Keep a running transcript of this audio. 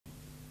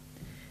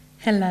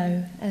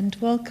Hello and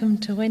welcome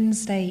to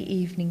Wednesday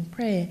evening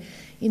prayer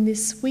in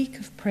this week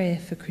of prayer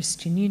for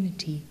Christian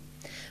unity.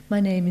 My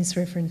name is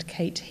Reverend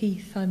Kate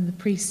Heath. I'm the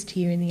priest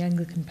here in the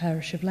Anglican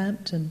parish of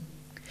Lambton.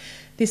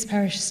 This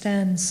parish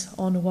stands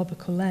on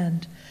Awabakal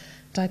land,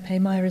 and I pay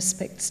my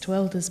respects to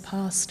elders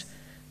past,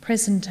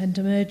 present and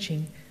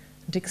emerging,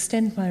 and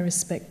extend my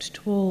respect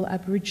to all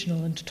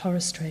Aboriginal and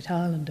Torres Strait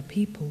Islander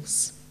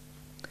peoples.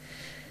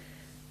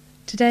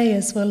 Today,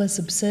 as well as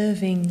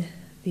observing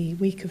the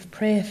week of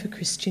prayer for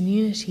Christian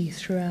unity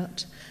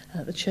throughout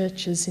the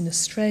churches in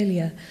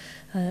Australia,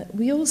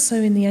 we also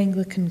in the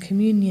Anglican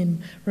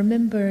Communion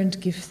remember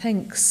and give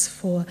thanks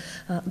for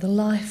the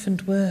life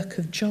and work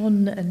of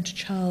John and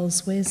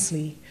Charles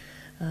Wesley,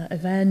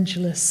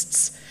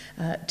 evangelists,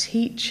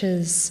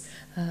 teachers,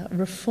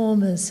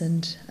 reformers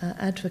and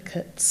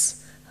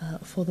advocates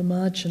for the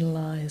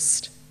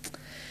marginalised.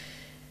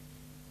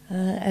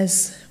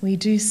 As we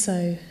do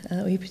so,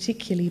 we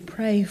particularly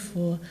pray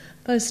for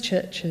those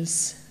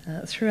churches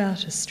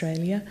throughout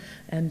Australia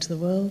and the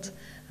world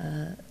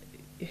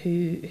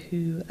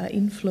who are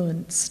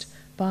influenced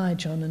by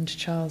John and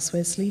Charles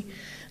Wesley,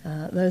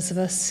 those of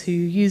us who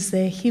use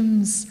their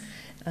hymns,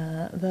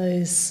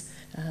 those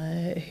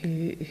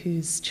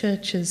whose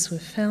churches were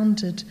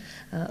founded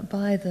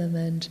by them,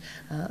 and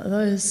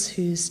those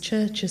whose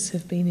churches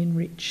have been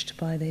enriched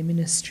by their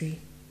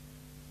ministry.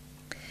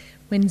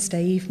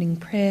 Wednesday evening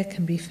prayer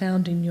can be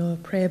found in your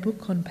prayer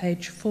book on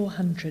page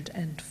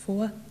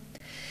 404.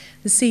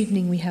 This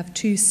evening we have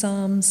two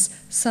psalms,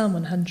 Psalm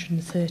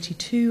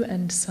 132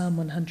 and Psalm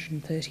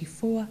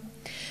 134.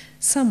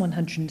 Psalm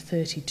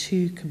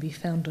 132 can be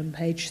found on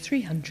page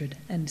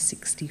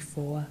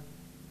 364.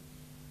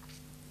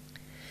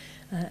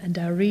 And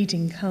our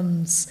reading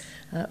comes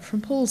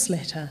from Paul's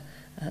letter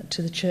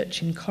to the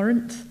church in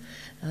Corinth,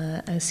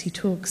 as he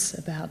talks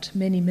about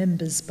many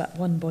members but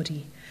one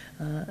body,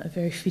 a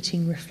very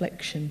fitting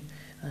reflection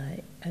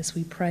as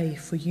we pray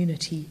for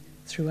unity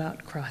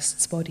throughout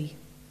Christ's body.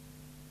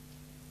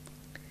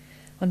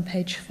 On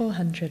page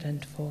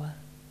 404,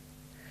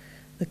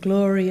 the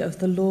glory of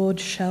the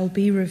Lord shall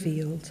be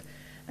revealed,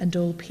 and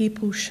all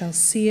people shall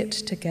see it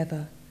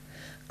together.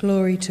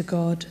 Glory to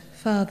God,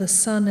 Father,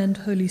 Son, and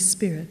Holy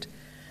Spirit,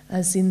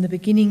 as in the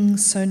beginning,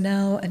 so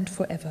now and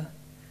forever.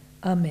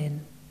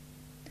 Amen.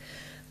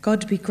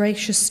 God be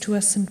gracious to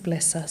us and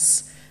bless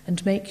us,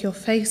 and make your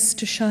face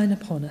to shine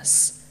upon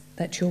us,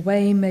 that your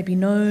way may be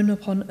known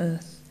upon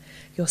earth,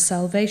 your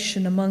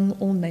salvation among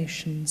all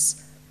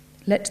nations.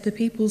 Let the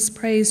peoples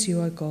praise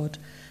you, O God.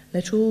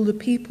 Let all the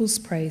peoples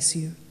praise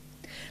you.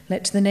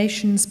 Let the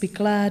nations be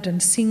glad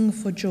and sing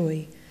for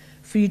joy,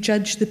 for you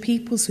judge the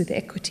peoples with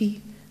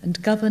equity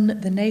and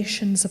govern the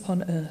nations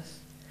upon earth.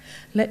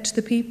 Let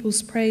the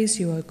peoples praise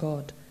you, O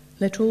God.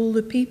 Let all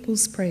the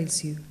peoples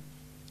praise you.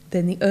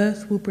 Then the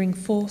earth will bring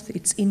forth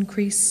its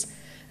increase,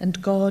 and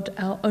God,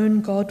 our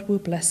own God, will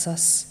bless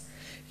us.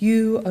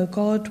 You, O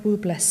God, will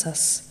bless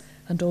us,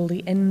 and all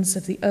the ends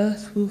of the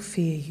earth will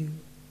fear you.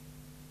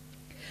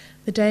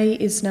 The day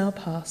is now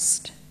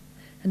past,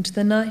 and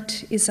the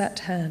night is at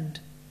hand.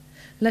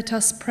 Let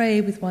us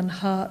pray with one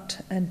heart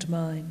and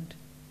mind.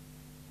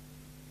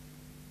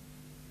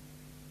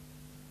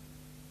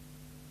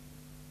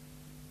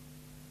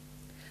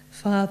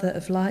 Father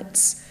of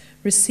lights,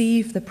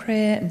 receive the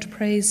prayer and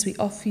praise we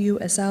offer you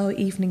as our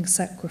evening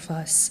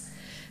sacrifice.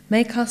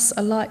 Make us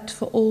a light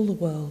for all the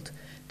world,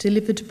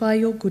 delivered by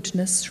your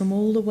goodness from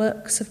all the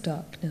works of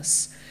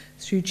darkness,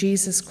 through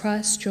Jesus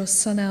Christ, your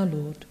Son, our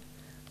Lord.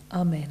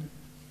 Amen.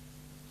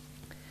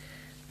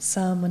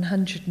 Psalm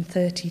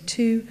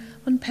 132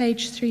 on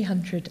page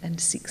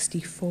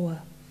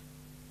 364.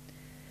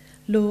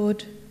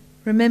 Lord,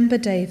 remember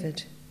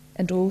David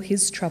and all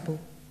his trouble,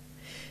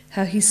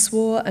 how he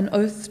swore an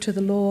oath to the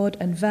Lord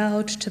and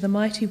vowed to the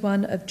Mighty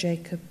One of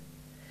Jacob,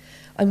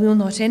 I will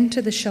not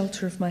enter the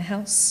shelter of my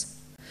house,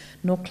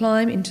 nor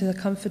climb into the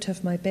comfort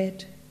of my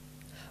bed.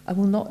 I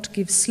will not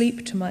give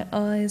sleep to my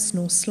eyes,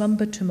 nor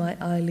slumber to my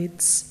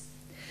eyelids,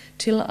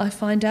 till I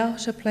find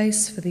out a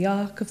place for the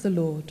ark of the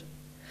Lord,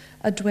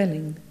 a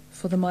dwelling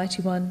for the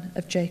Mighty One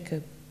of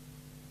Jacob.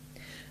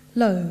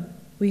 Lo,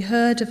 we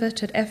heard of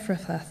it at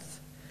Ephrathah.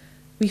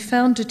 We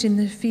found it in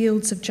the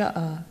fields of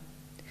Ja'ar.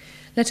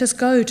 Let us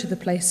go to the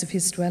place of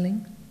his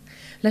dwelling.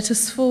 Let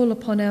us fall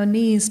upon our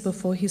knees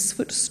before his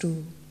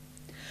footstool.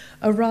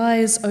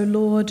 Arise, O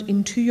Lord,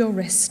 into your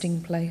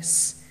resting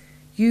place,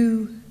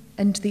 you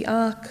and the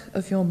ark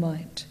of your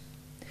might.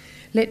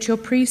 Let your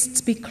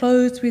priests be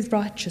clothed with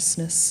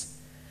righteousness,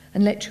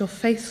 and let your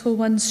faithful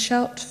ones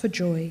shout for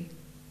joy.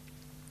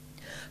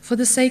 For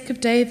the sake of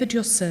David,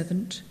 your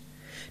servant,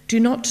 do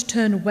not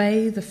turn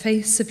away the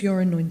face of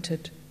your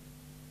anointed.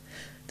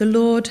 The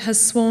Lord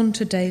has sworn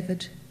to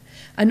David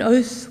an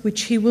oath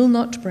which he will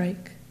not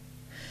break.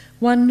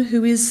 One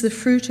who is the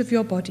fruit of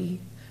your body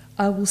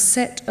I will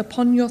set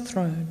upon your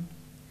throne.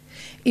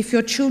 If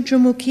your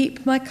children will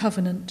keep my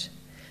covenant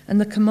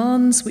and the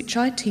commands which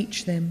I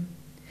teach them,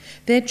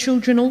 their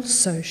children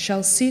also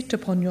shall sit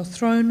upon your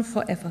throne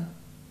forever.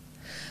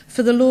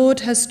 For the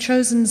Lord has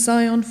chosen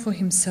Zion for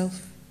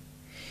himself.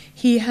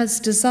 He has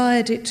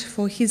desired it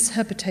for his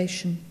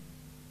habitation.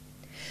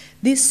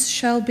 This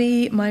shall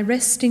be my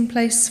resting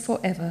place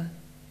forever.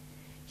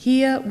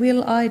 Here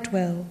will I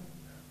dwell,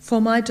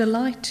 for my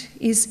delight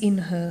is in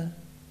her.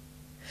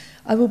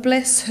 I will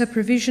bless her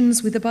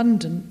provisions with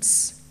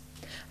abundance.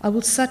 I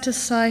will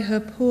satisfy her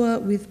poor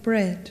with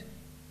bread.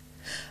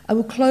 I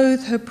will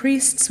clothe her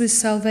priests with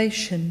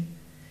salvation,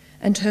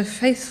 and her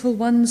faithful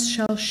ones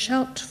shall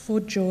shout for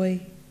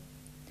joy.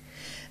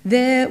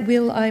 There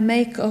will I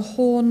make a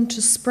horn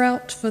to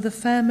sprout for the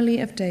family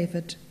of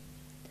David.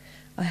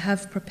 I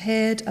have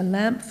prepared a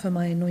lamp for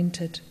my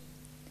anointed.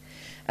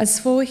 As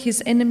for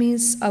his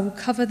enemies, I will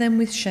cover them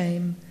with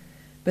shame,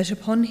 but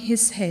upon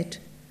his head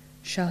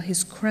shall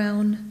his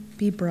crown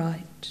be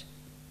bright.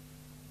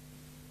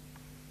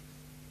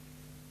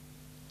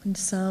 And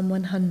Psalm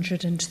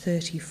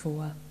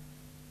 134.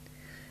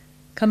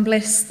 Come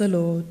bless the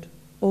Lord,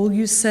 all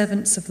you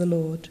servants of the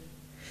Lord,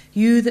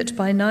 you that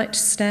by night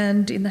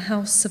stand in the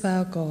house of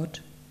our God.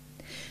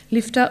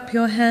 Lift up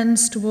your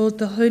hands toward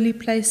the holy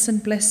place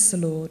and bless the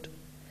Lord.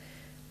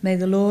 May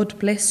the Lord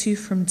bless you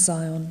from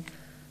Zion,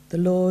 the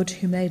Lord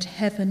who made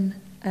heaven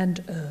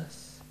and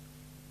earth.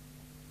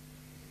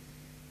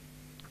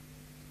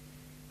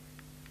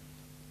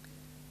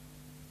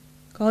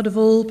 God of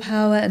all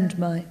power and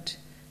might,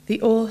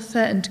 the author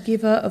and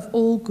giver of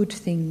all good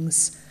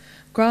things,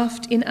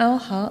 graft in our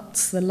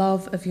hearts the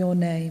love of your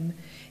name,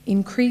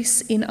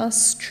 increase in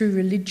us true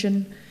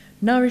religion,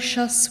 nourish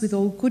us with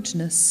all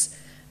goodness,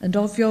 and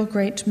of your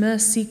great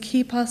mercy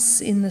keep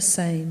us in the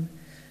same,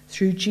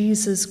 through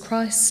Jesus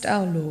Christ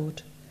our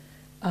Lord.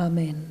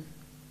 Amen.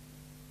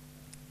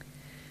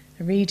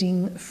 A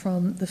reading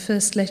from the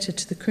first letter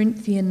to the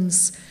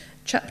Corinthians,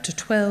 chapter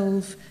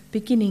 12,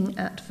 beginning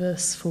at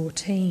verse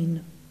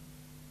 14.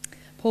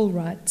 Paul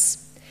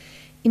writes,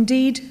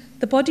 "Indeed,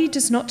 the body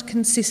does not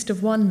consist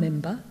of one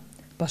member,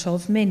 but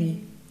of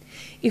many.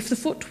 If the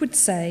foot would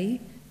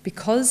say,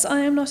 'Because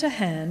I am not a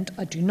hand,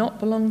 I do not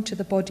belong to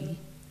the body,'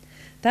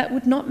 that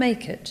would not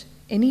make it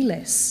any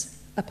less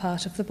a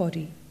part of the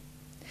body.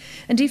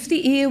 And if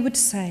the ear would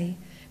say,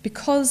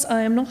 'Because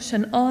I am not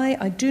an eye,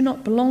 I do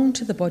not belong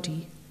to the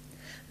body,'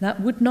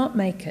 that would not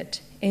make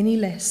it any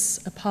less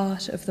a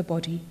part of the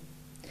body.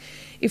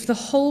 If the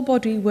whole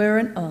body were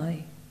an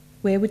eye,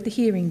 where would the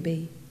hearing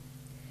be?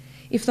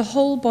 If the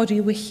whole body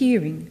were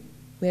hearing,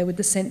 where would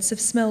the sense of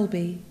smell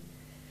be?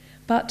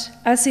 But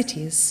as it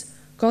is,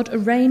 God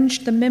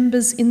arranged the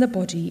members in the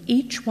body,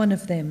 each one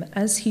of them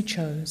as he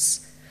chose.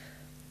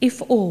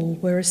 If all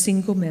were a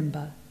single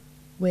member,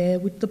 where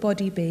would the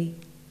body be?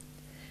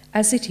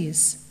 As it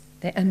is,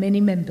 there are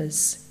many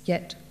members,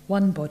 yet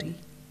one body.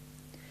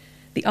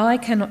 The eye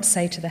cannot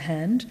say to the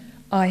hand,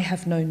 'I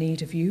have no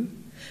need of you,'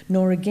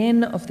 nor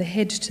again of the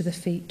head to the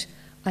feet,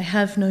 'I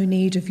have no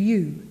need of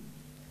you.'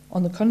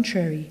 On the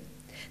contrary,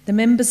 the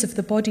members of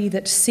the body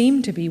that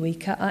seem to be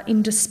weaker are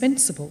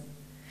indispensable,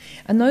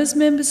 and those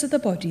members of the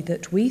body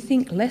that we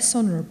think less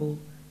honourable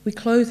we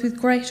clothe with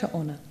greater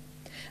honour,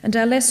 and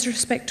our less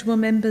respectable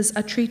members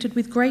are treated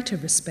with greater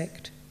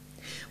respect,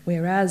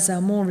 whereas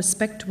our more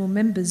respectable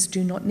members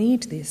do not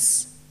need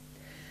this.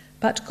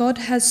 But God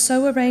has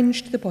so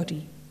arranged the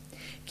body,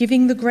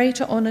 giving the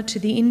greater honour to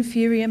the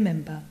inferior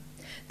member,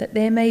 that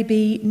there may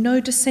be no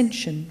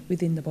dissension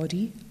within the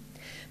body,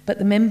 but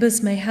the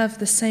members may have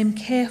the same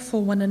care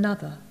for one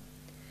another.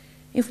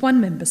 If one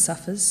member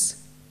suffers,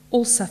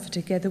 all suffer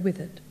together with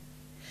it.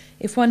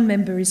 If one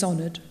member is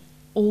honoured,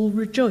 all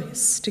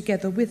rejoice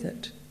together with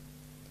it.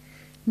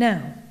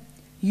 Now,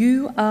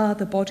 you are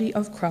the body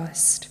of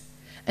Christ,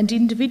 and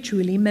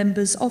individually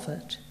members of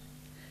it.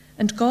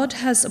 And God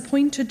has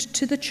appointed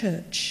to the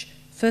church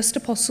first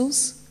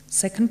apostles,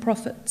 second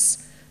prophets,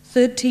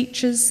 third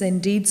teachers, then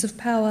deeds of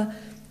power,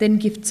 then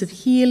gifts of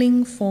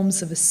healing,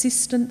 forms of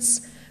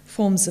assistance,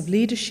 forms of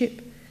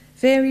leadership,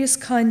 various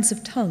kinds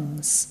of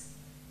tongues.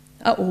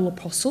 Are all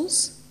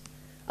apostles?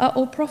 Are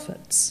all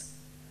prophets?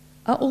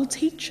 Are all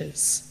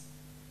teachers?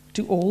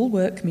 Do all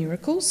work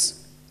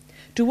miracles?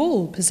 Do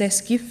all possess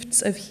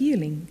gifts of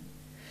healing?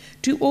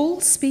 Do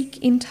all speak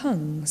in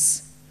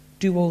tongues?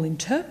 Do all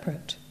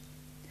interpret?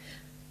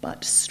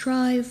 But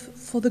strive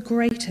for the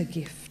greater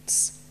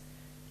gifts,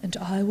 and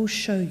I will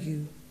show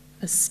you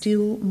a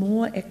still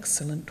more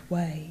excellent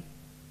way.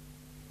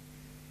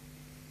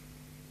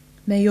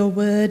 May your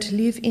word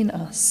live in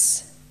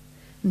us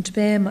and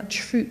bear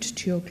much fruit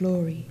to your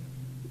glory.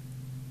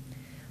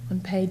 On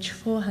page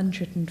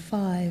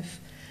 405,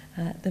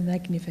 the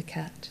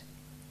Magnificat.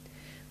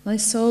 My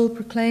soul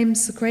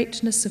proclaims the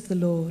greatness of the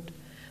Lord.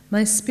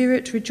 My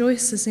spirit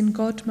rejoices in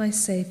God my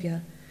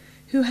Saviour,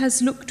 who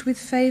has looked with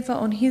favour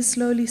on his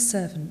lowly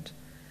servant.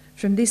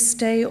 From this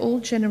day all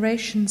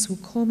generations will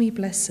call me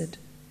blessed.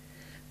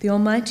 The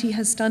Almighty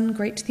has done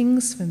great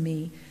things for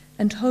me,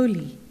 and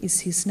holy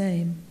is his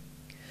name.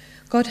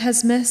 God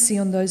has mercy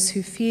on those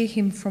who fear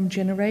him from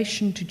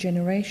generation to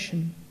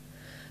generation.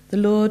 The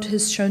Lord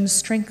has shown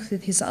strength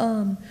with his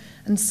arm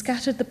and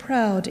scattered the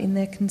proud in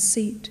their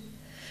conceit,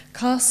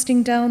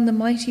 casting down the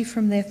mighty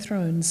from their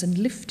thrones and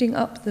lifting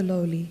up the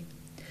lowly.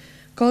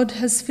 God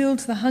has filled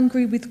the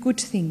hungry with good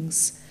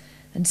things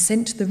and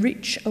sent the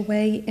rich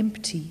away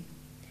empty.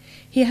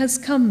 He has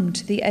come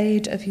to the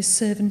aid of his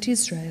servant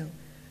Israel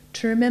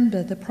to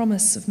remember the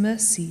promise of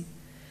mercy,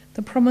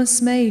 the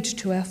promise made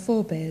to our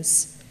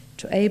forebears,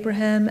 to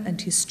Abraham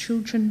and his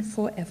children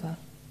forever.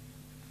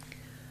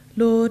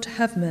 Lord,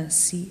 have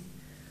mercy.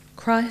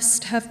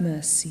 Christ, have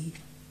mercy.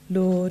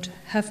 Lord,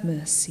 have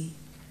mercy.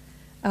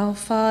 Our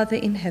Father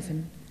in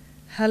heaven,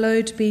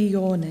 hallowed be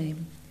your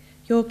name.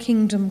 Your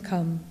kingdom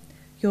come,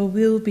 your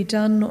will be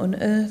done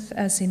on earth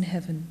as in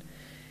heaven.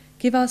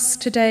 Give us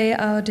today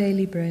our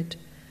daily bread.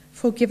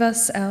 Forgive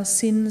us our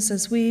sins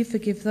as we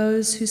forgive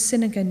those who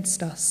sin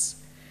against us.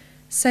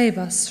 Save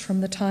us from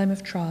the time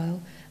of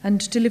trial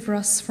and deliver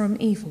us from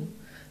evil.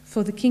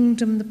 For the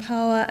kingdom, the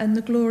power and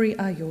the glory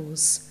are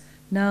yours,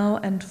 now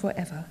and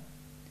forever.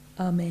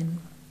 Amen.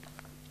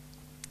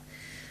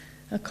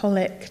 A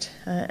collect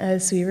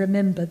as we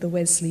remember the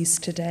Wesleys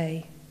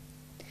today.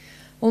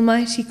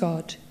 Almighty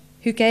God,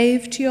 who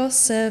gave to your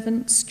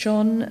servants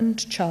John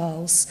and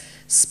Charles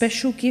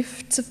special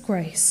gifts of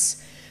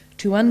grace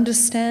to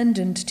understand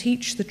and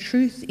teach the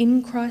truth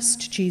in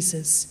Christ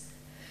Jesus,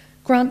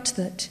 grant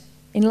that,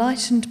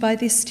 enlightened by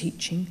this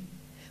teaching,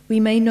 we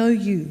may know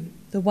you,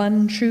 the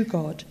one true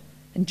God,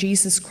 and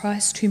Jesus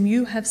Christ, whom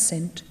you have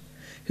sent,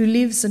 who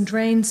lives and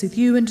reigns with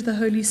you and the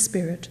Holy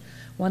Spirit,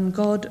 one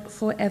God,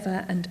 for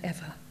ever and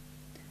ever.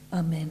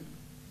 Amen.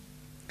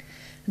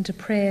 And a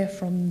prayer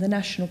from the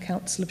National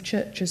Council of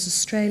Churches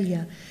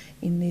Australia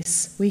in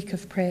this week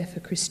of prayer for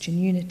Christian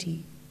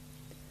unity.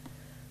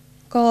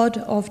 God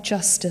of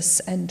justice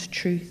and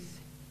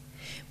truth,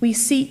 we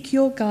seek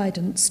your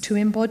guidance to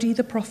embody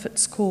the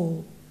prophet's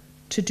call,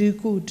 to do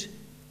good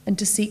and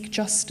to seek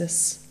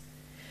justice.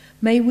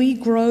 May we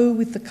grow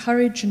with the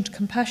courage and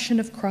compassion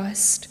of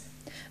Christ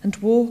and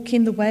walk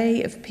in the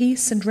way of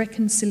peace and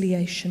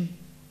reconciliation.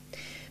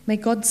 May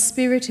God's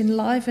Spirit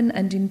enliven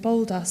and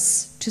embolden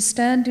us to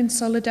stand in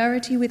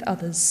solidarity with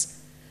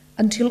others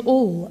until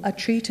all are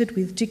treated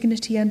with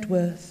dignity and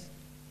worth.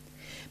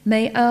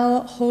 May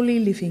our holy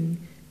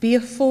living be a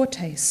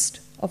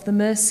foretaste of the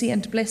mercy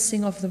and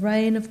blessing of the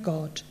reign of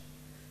God.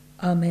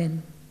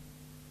 Amen.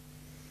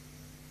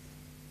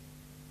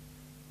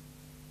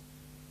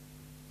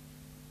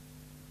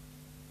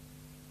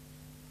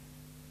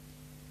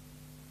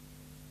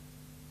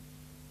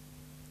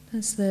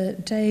 As the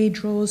day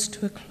draws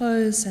to a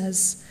close,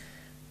 as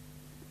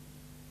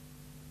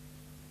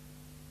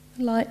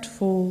the light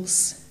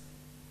falls,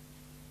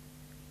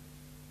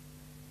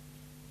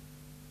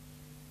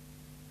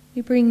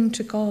 we bring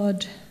to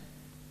God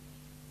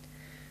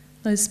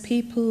those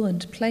people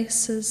and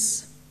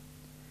places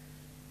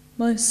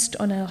most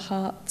on our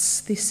hearts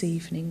this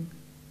evening.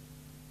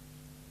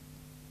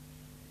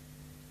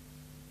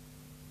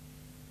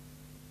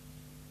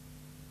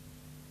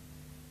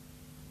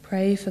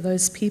 Pray for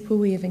those people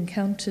we have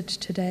encountered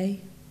today.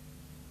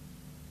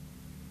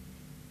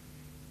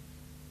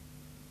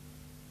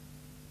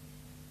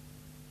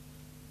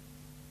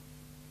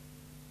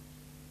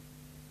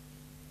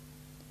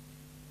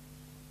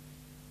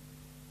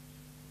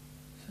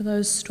 For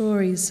those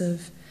stories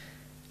of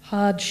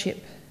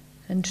hardship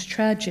and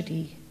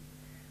tragedy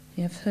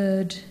we have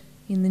heard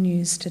in the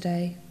news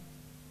today.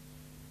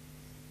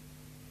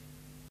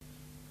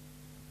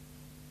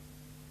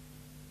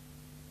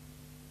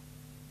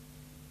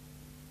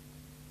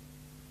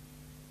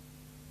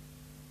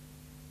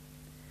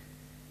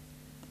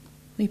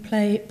 We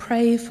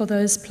pray for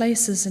those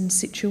places and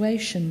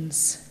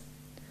situations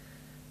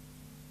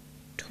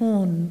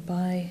torn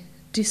by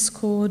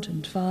discord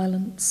and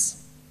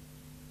violence.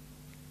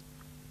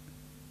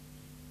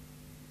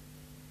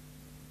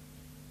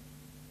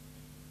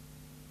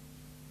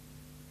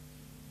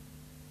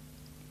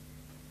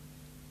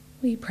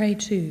 We pray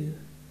too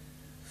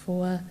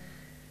for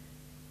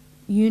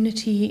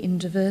unity in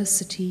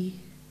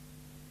diversity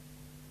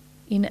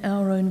in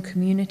our own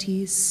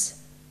communities,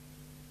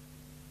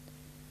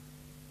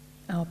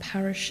 our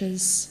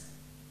parishes,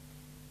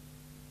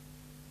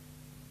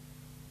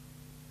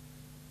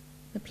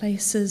 the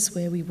places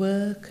where we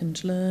work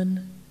and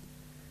learn,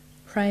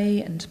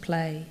 pray and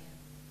play.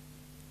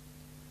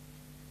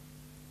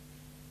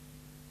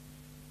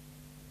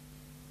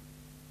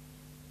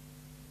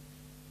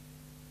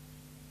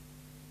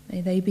 May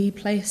they be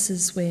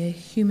places where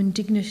human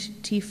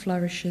dignity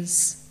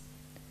flourishes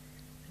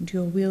and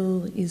your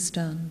will is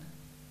done.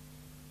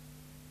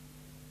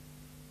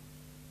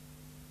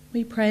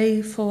 We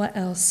pray for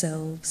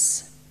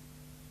ourselves,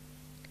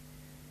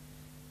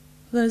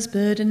 for those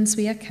burdens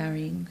we are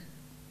carrying.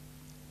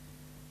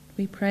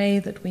 We pray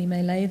that we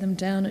may lay them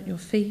down at your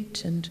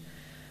feet and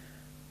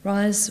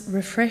rise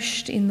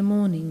refreshed in the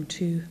morning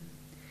to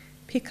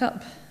pick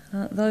up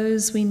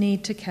those we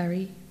need to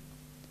carry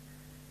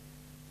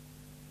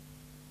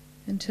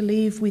and to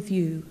leave with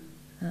you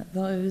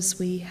those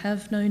we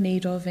have no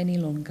need of any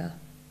longer.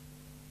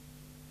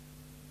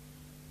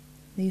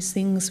 These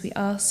things we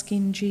ask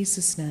in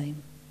Jesus'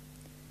 name.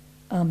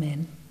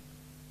 Amen.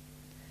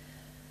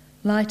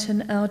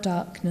 Lighten our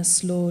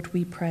darkness, Lord,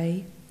 we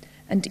pray,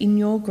 and in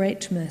your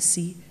great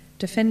mercy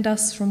defend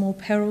us from all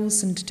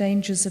perils and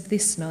dangers of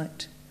this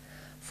night,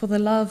 for the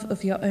love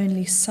of your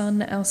only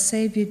Son, our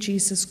Saviour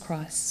Jesus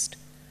Christ.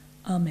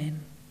 Amen.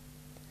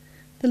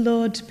 The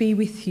Lord be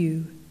with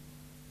you.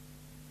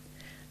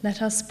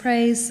 Let us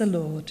praise the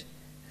Lord.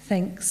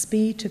 Thanks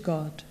be to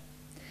God.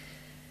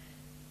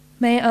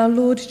 May our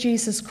Lord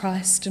Jesus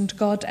Christ and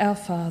God our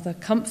Father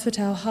comfort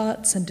our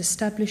hearts and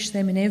establish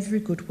them in every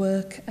good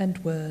work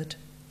and word.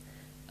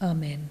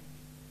 Amen.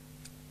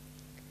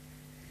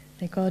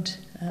 May God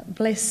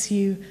bless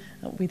you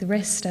with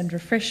rest and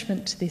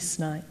refreshment this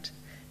night.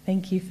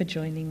 Thank you for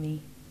joining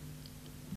me.